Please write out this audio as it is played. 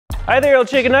Hi there, little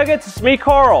chicken nuggets. It's me,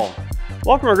 Carl.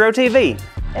 Welcome to Grow TV.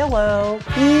 Hello.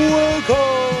 Welcome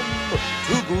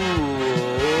to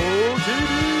Grow TV.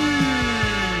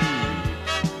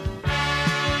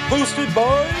 Hosted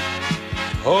by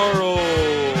Carl.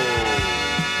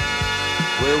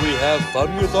 Where we have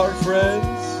fun with our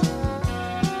friends,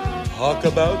 talk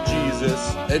about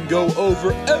Jesus, and go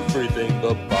over everything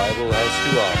the Bible has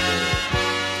to offer.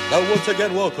 Now once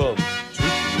again, welcome to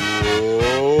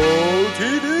Grow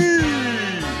TV.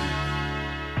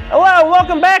 Hello,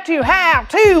 welcome back to How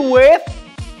To with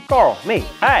Carl, me.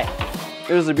 Hi.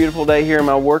 It was a beautiful day here in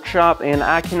my workshop, and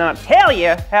I cannot tell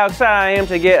you how excited I am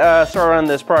to get started on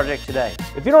this project today.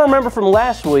 If you don't remember from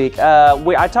last week,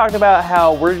 I talked about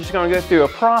how we're just going to go through a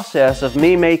process of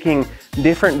me making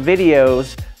different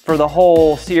videos for the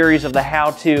whole series of the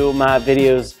how-to, my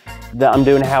videos. I'm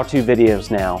doing how-to videos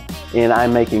now, and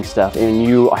I'm making stuff, and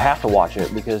you have to watch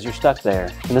it because you're stuck there.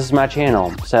 And this is my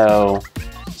channel, so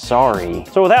sorry.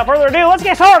 So without further ado, let's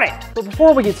get started. But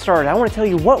before we get started, I want to tell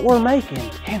you what we're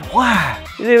making and why.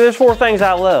 You see, there's 4 things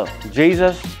I love: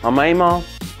 Jesus, my mama,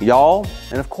 y'all,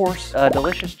 and of course,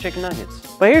 delicious chicken nuggets.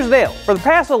 But here's the deal. For the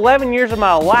past 11 years of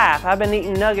my life, I've been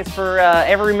eating nuggets for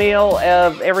every meal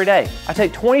of every day. I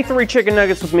take 23 chicken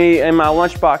nuggets with me in my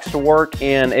lunchbox to work,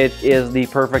 and it is the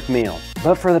perfect meal.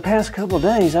 But for the past couple of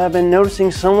days, I've been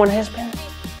noticing someone has been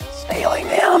stealing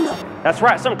them. That's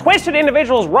right, some twisted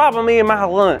individuals robbing me of my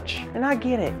lunch. And I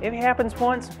get it. If it happens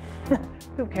once,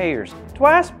 who cares?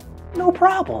 Twice, no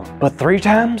problem. But 3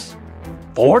 times?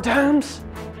 4 times?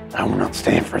 I will not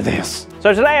stand for this.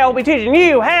 So today I'll be teaching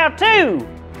you how to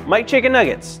make chicken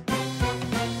nuggets.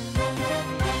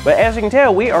 But as you can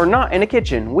tell, we are not in a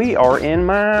kitchen. We are in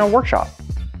my workshop.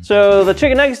 So the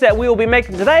chicken nuggets that we will be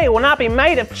making today will not be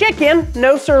made of chicken,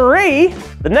 no siree.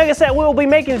 The nuggets that we will be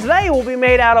making today will be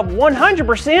made out of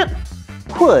 100%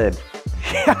 wood.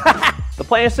 The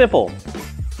plan is simple.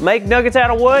 Make nuggets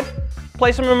out of wood,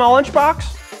 place them in my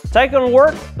lunchbox, take them to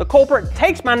work, the culprit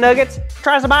takes my nuggets,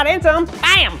 tries to bite into them,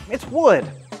 bam, it's wood.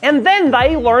 And then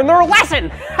they learn their lesson.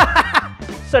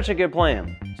 Such a good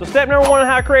plan. So step number 1 on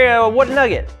how to create a wooden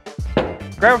nugget.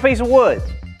 Grab a piece of wood.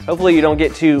 Hopefully you don't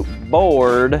get too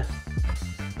bored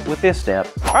with this step.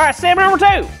 All right, step number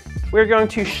 2. We're going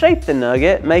to shape the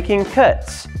nugget, making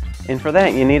cuts. And for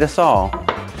that, you need a saw.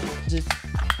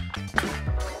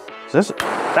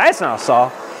 That's not a saw.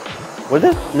 What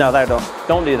is this? No,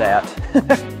 don't do that.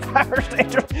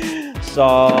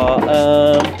 Saw,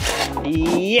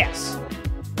 yes.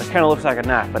 That kind of looks like a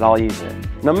knife, but I'll use it.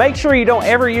 Now make sure you don't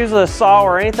ever use a saw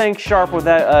or anything sharp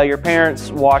without your parents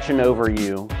watching over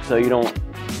you, so you don't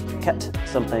cut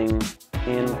something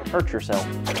and hurt yourself.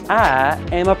 I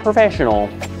am a professional,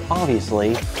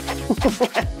 obviously.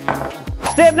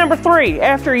 Step number 3,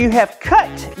 after you have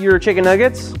cut your chicken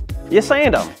nuggets, you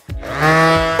sand them.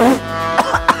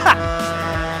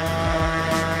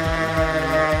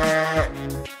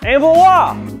 And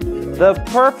voila! The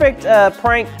perfect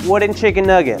prank wooden chicken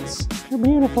nuggets. You're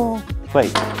beautiful.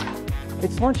 Wait,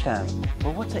 it's lunchtime.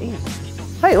 Well, what's to eat?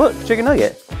 Hey, look, chicken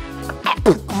nugget.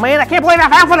 Oh, man, I can't believe I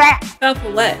fell for that. Fell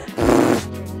for what?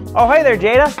 Oh, hey there,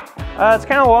 Jada. It's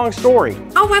kind of a long story.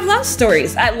 Oh, I love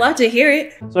stories. I'd love to hear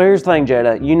it. So here's the thing,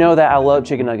 Jada. You know that I love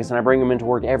chicken nuggets and I bring them into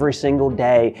work every single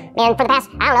day. And for the past,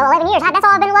 11 years, that's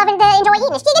all I've been loving to enjoy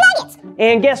eating is chicken nuggets.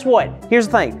 And guess what? Here's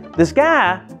the thing. This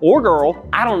guy or girl,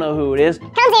 I don't know who it is,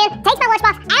 Comes in, takes my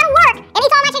lunchbox out of work, and eats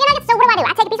all my chicken nuggets. So what do?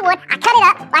 I take a piece of wood, I cut it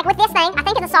up, like with this thing. I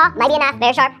think it's a saw, maybe a knife,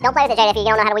 very sharp. Don't play with it, Jada, if you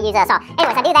don't know how to use a saw.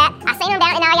 Anyways, I do that, I sand them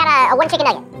down, and now I got a wooden chicken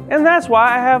nugget. and that's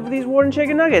why I have these wooden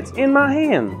chicken nuggets in my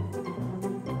hand.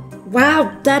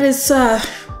 Wow, that is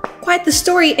quite the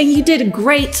story, and you did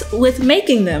great with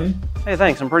making them. Hey,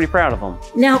 thanks. I'm pretty proud of them.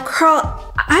 Now,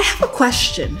 Carl, I have a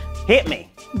question. Hit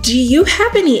me. Do you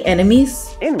have any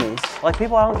enemies? Enemies? Like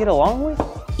people I don't get along with?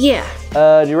 Yeah.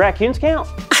 Do raccoons count?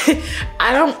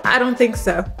 I don't think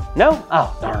so. No?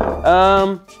 Oh,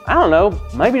 darn. I don't know.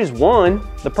 Maybe just one.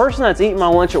 The person that's eating my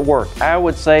lunch at work, I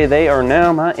would say they are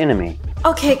now my enemy.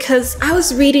 Okay, because I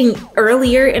was reading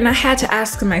earlier and I had to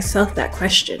ask myself that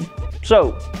question.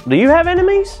 So, do you have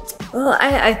enemies? Well,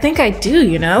 I think I do,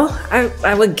 you know?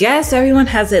 I would guess everyone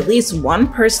has at least one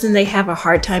person they have a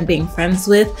hard time being friends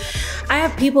with. I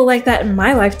have people like that in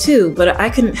my life too, but I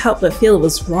couldn't help but feel it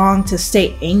was wrong to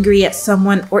stay angry at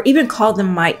someone or even call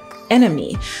them my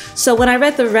enemy. So when I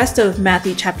read the rest of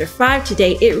Matthew chapter 5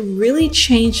 today, it really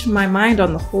changed my mind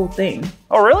on the whole thing.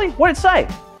 Oh, really? What did it say?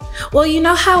 Well, you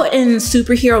know how in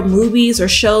superhero movies or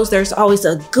shows there's always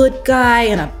a good guy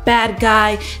and a bad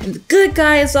guy, and the good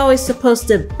guy is always supposed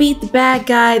to beat the bad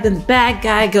guy, then the bad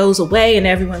guy goes away and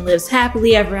everyone lives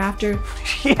happily ever after?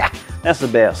 Yeah, that's the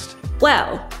best.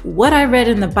 Well, what I read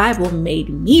in the Bible made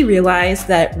me realize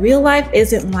that real life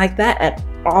isn't like that at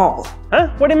all. Huh?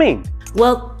 What do you mean?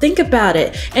 Well, think about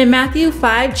it. In Matthew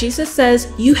 5, Jesus says,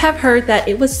 "You have heard that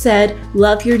it was said,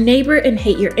 love your neighbor and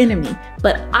hate your enemy.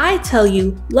 But I tell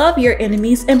you, love your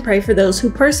enemies and pray for those who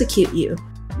persecute you."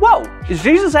 Whoa, is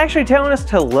Jesus actually telling us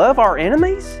to love our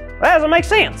enemies? That doesn't make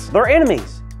sense. They're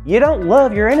enemies. You don't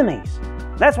love your enemies.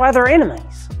 That's why they're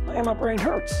enemies. Man, my brain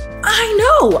hurts.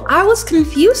 I know, I was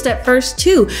confused at first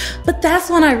too, but that's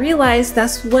when I realized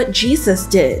that's what Jesus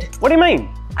did. What do you mean?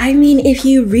 I mean, if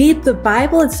you read the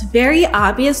Bible, it's very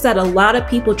obvious that a lot of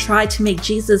people tried to make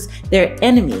Jesus their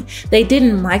enemy. They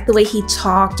didn't like the way he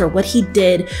talked or what he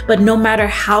did, but no matter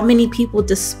how many people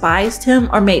despised him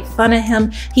or made fun of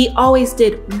him, he always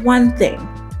did one thing.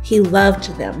 He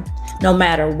loved them. No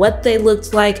matter what they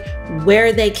looked like,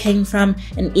 where they came from,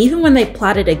 and even when they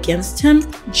plotted against him,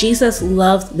 Jesus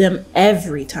loved them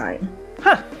every time.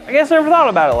 Huh, I guess I never thought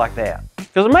about it like that.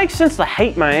 Because it makes sense to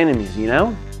hate my enemies, you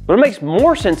know? But it makes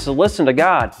more sense to listen to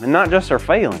God and not just their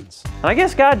failings. And I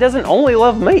guess God doesn't only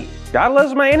love me. God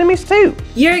loves my enemies too.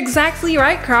 You're exactly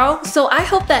right, Carl. So I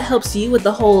hope that helps you with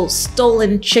the whole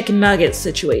stolen chicken nugget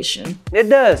situation. It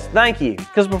does, thank you.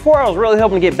 Because before I was really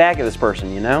hoping to get back at this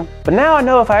person, you know? But now I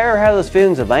know if I ever have those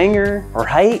feelings of anger or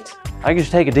hate, I can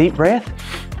just take a deep breath,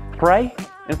 pray,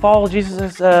 and follow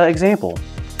Jesus' example.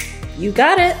 You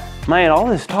got it. Man, all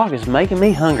this talk is making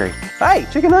me hungry. Hey,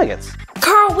 chicken nuggets.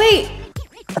 Carl, wait.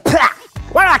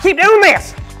 Why do I keep doing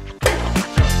this?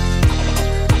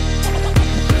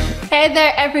 Hey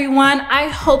there, everyone. I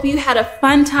hope you had a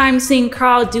fun time seeing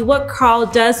Carl do what Carl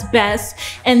does best,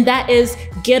 and that is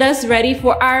get us ready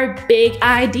for our big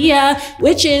idea,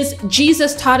 which is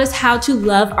Jesus taught us how to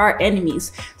love our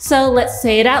enemies. So let's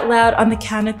say it out loud on the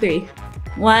count of 3.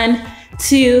 1,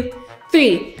 2,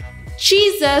 3.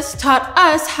 Jesus taught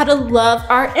us how to love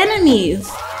our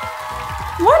enemies.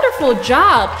 Wonderful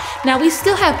job! Now we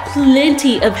still have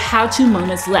plenty of how-to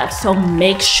moments left, so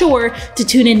make sure to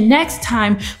tune in next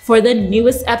time for the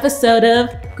newest episode of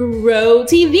Grow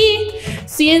TV.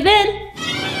 See you then!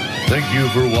 Thank you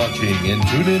for watching and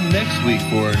tune in next week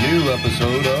for a new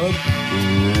episode of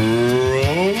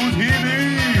Grow TV.